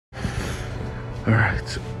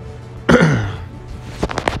Alright.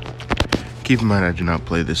 Keep in mind I do not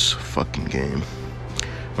play this fucking game.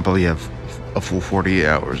 I probably have a full 48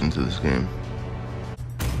 hours into this game.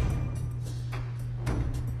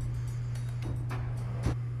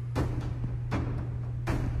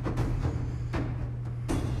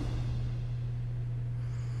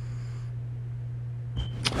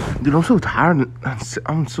 Dude, I'm so tired.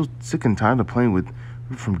 I'm so sick and tired of playing with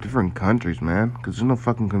people from different countries, man. Because there's no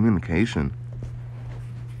fucking communication.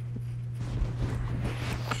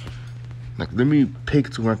 Like, let me pick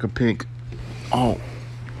to where I can pick all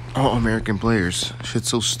American players. Shit's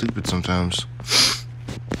so stupid sometimes.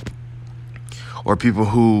 Or people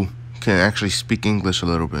who can actually speak English a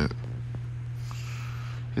little bit.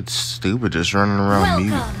 It's stupid just running around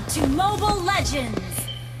mute. Welcome to Mobile Legends!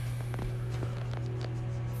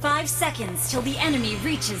 5 seconds till the enemy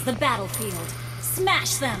reaches the battlefield.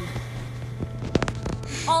 Smash them!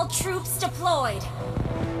 All troops deployed!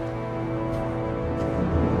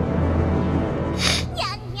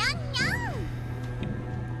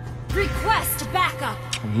 Request backup!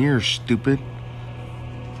 I'm here, stupid.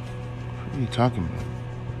 What are you talking about?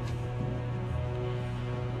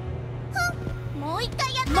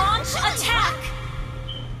 Launch attack!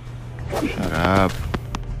 Shut up.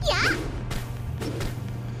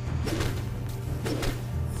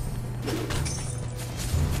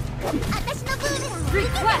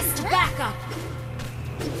 Request backup!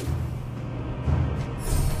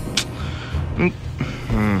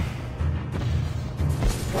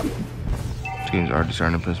 This game's already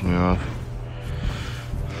starting to piss me off.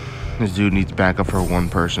 This dude needs backup for one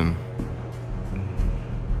person.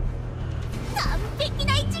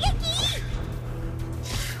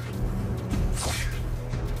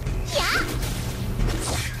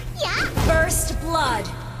 First blood!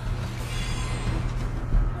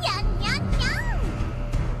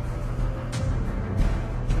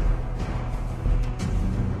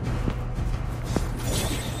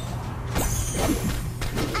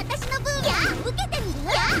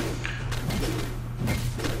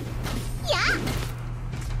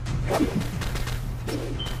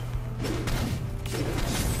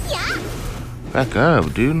 Back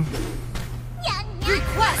up, dude.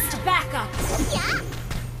 Request backup!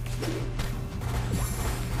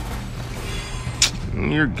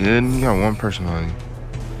 You're good. You got one person on you.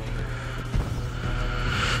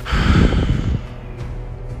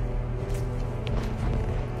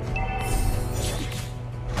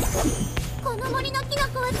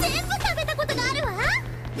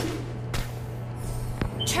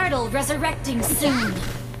 Turtle resurrecting soon.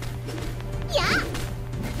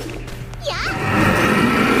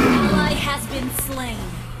 Ally has been slain.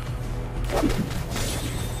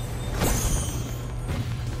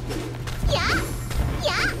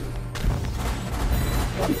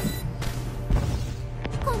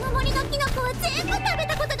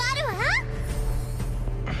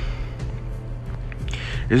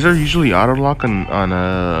 Is there usually auto lock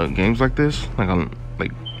on games like this? Like on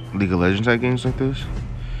like League of Legends type games like this?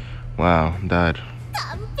 Wow, I'm died.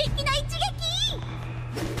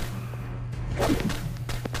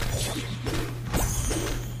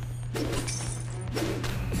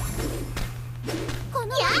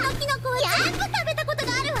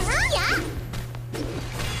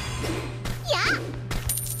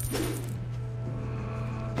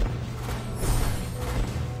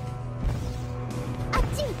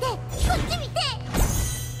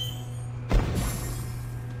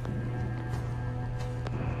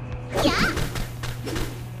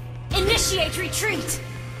 Initiate retreat!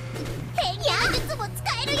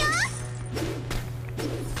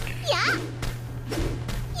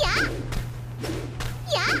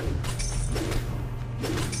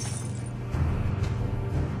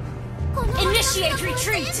 Initiate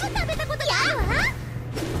retreat!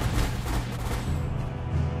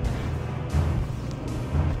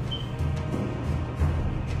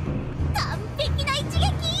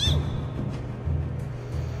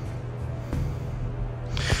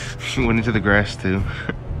 She went into the grass too.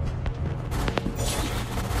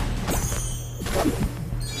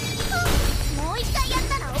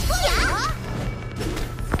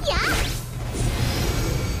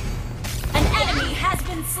 An enemy has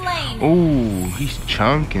been slain! Oh, he's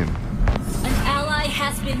chunking. An ally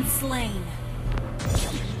has been slain.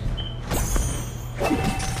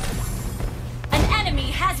 An enemy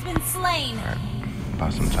has been slain. Alright,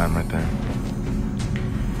 lost some time right there.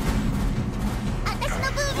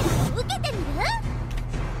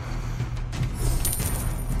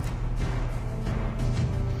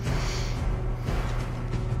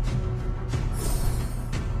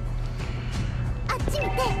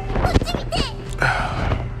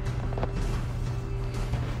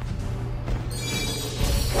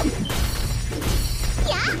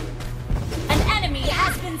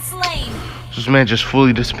 man just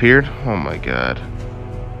fully disappeared? Oh my god.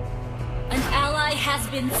 An ally has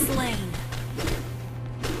been slain.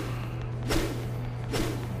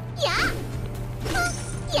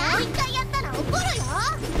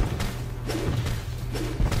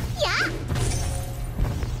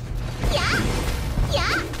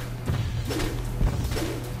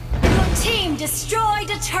 Your team destroyed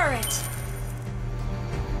a turret.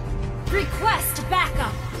 Request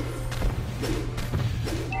backup.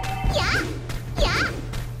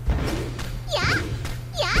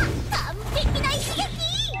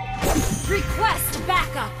 Request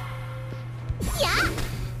backup.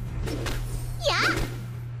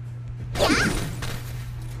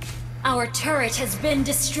 Our turret has been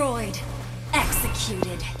destroyed.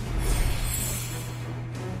 Executed.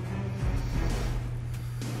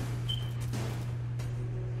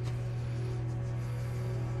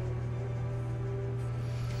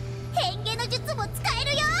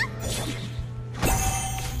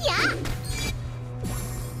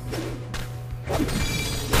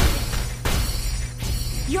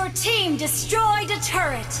 Your team destroyed a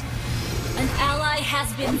turret. An ally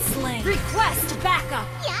has been slain. Request backup.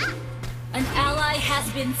 An ally has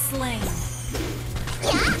been slain.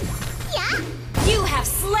 You have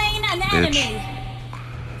slain an enemy.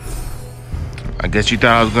 I guess you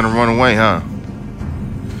thought I was gonna run away, huh?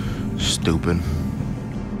 Stupid.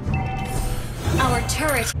 Our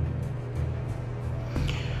turret.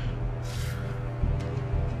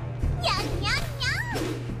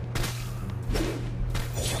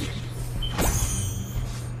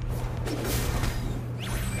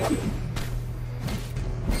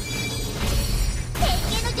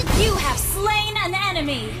 You have slain an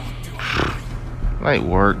enemy. Light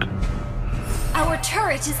work. Our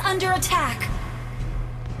turret is under attack.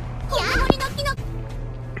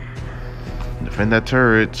 Defend that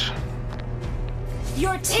turret.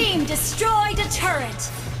 Your team destroyed a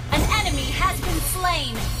turret. An enemy has been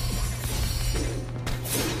slain.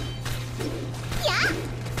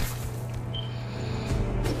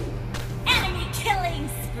 Enemy killing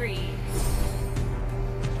spree.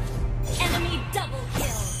 Enemy double kill.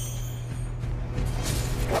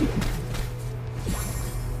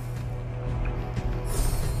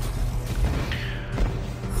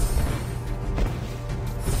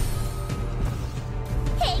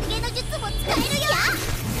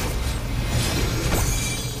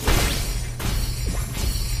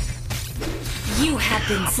 You have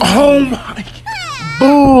been slain. Oh my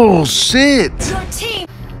bullshit. Your team.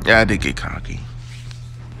 Yeah, I did get cocky.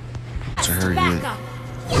 To hurry Back it. up.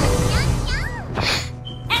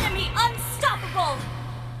 Enemy unstoppable.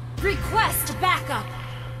 Request backup.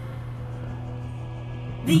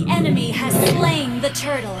 The enemy has slain the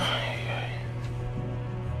turtle.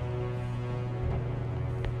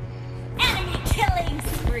 Enemy killing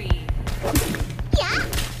spree.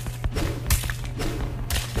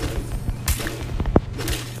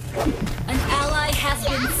 An ally has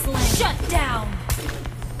been slain. Shut down.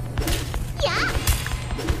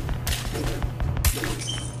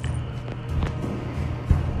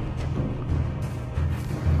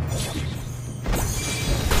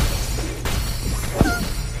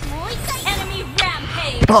 Enemy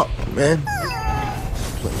rampage. Fuck, man.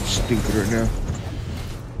 Playing stupid right now.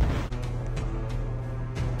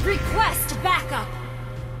 Request backup.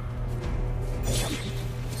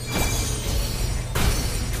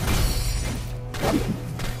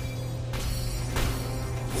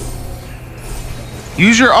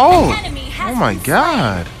 Use your ult. An enemy has Oh my been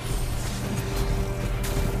god.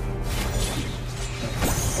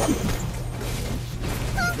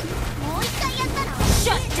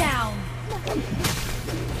 Shut down.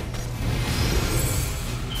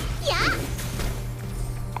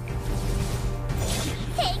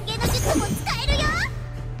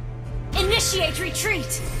 Initiate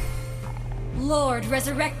retreat. Lord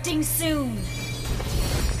resurrecting soon.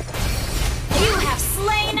 You have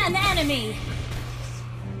slain an enemy.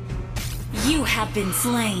 You have been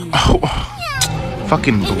slain. Oh,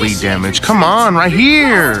 fucking bleed damage. Come on, right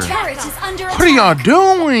here. Our turret is under What are y'all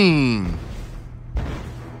doing?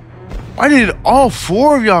 Why did all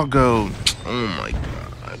four of y'all go? Oh my god.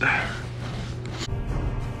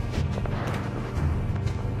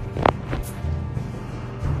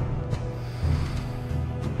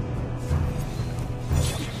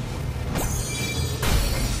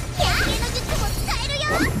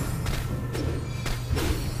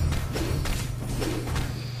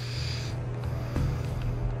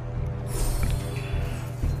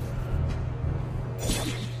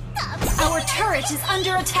 Our turret is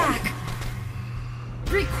under attack.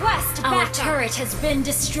 Request backup. Our turret has been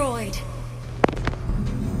destroyed.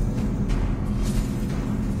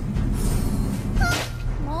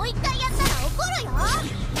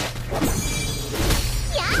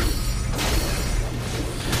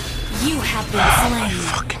 You have been Oh my slain.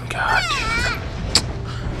 fucking god, dude.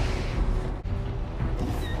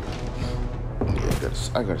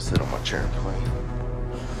 Yeah, I gotta sit on my chair and play.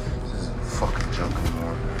 This isn't a fucking joke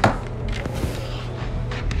anymore.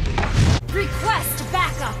 Request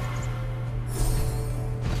backup.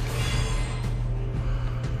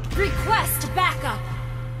 Request backup.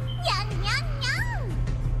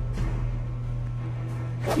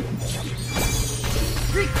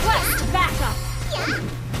 Request backup.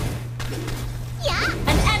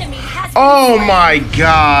 An enemy has been Oh slain. my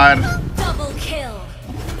god. Double kill.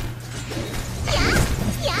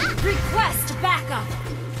 Request backup.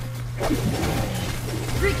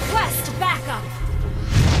 Request backup.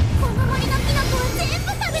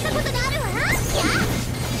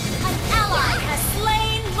 An ally has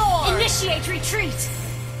slain Lord. Initiate retreat.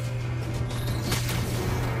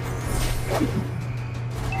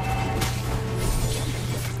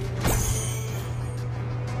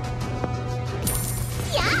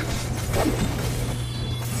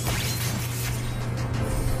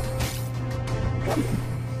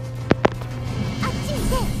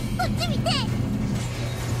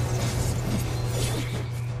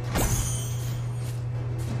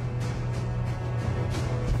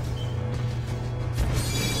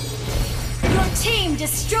 Your team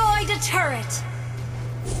destroyed a turret.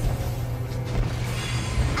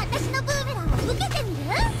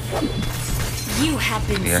 You have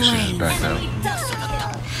been Yeah, she's slain. back now. Enemy double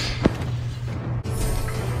kill.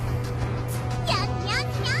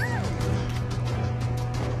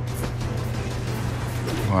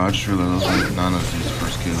 Wow, I just realized that was like Nana's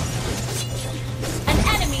first kill. An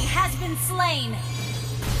enemy has been slain.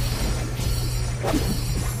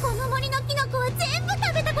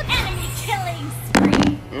 Enemy killing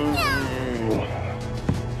spree.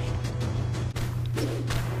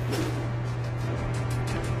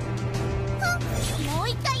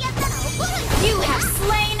 You have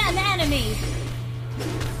slain an enemy.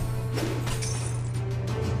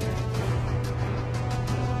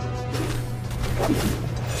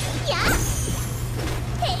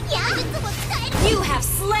 You have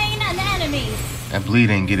slain an enemy. That bleed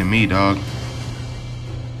ain't getting me, dog.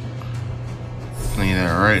 Tell you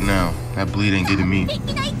that right now. That bleed ain't getting me.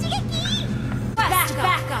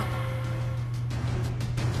 Backup.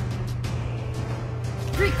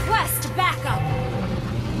 Request backup.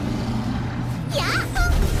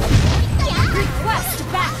 Request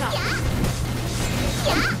backup.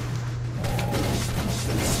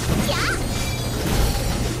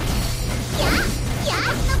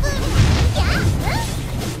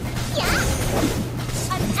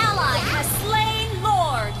 An ally has slain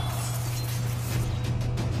Lord.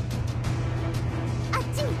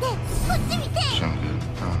 Sound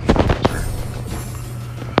good.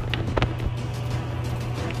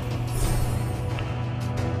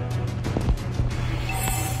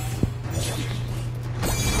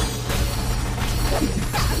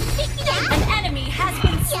 An enemy has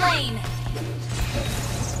been slain.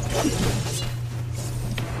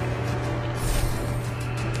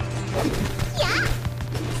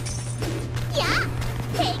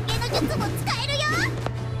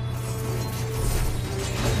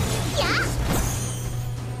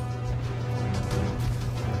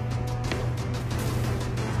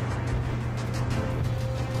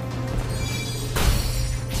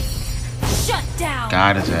 Shut down.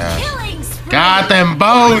 Got his ass. Killing spree. Got them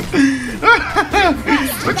both.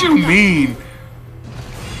 What you mean?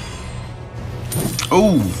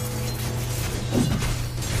 Oh.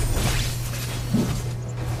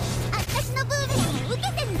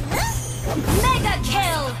 Mega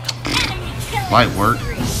kill. Enemy killing Light work.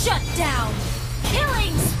 spree. Shut down.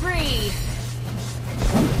 Killing spree.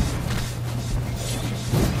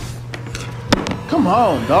 Come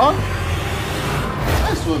on, dog.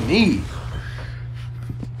 That's with me.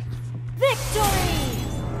 Victory.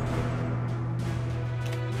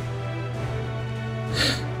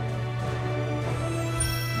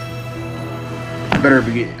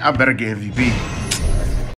 I better get MVP.